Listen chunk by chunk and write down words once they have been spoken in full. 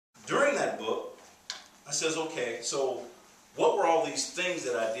I says, okay, so what were all these things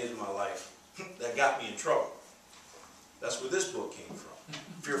that I did in my life that got me in trouble? That's where this book came from,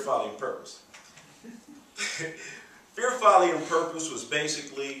 Fear, Folly, and Purpose. Fear, Folly, and Purpose was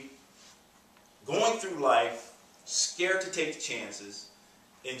basically going through life, scared to take the chances,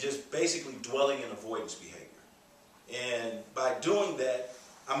 and just basically dwelling in avoidance behavior. And by doing that,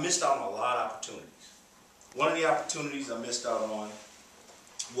 I missed out on a lot of opportunities. One of the opportunities I missed out on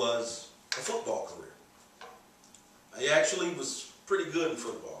was a football career. I actually was pretty good in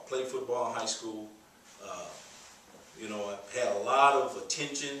football. Played football in high school. You know, I had a lot of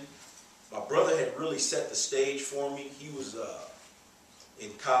attention. My brother had really set the stage for me. He was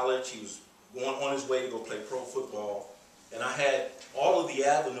in college. He was going on his way to go play pro football. And I had all of the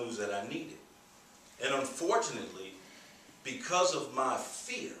avenues that I needed. And unfortunately, because of my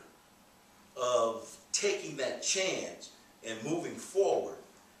fear of taking that chance and moving forward,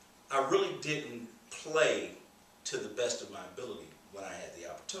 I really didn't play to the best of my ability when I had the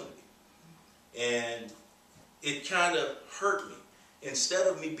opportunity. And it kind of hurt me. Instead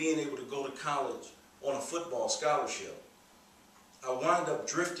of me being able to go to college on a football scholarship, I wound up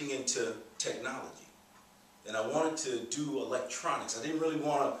drifting into technology. And I wanted to do electronics. I didn't really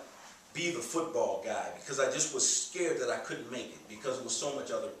want to be the football guy because I just was scared that I couldn't make it because there was so much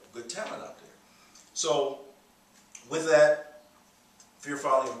other good talent out there. So with that, Fear,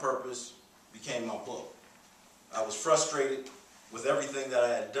 Folly, and Purpose became my book. I was frustrated with everything that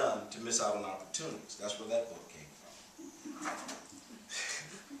I had done to miss out on opportunities. That's where that book came from.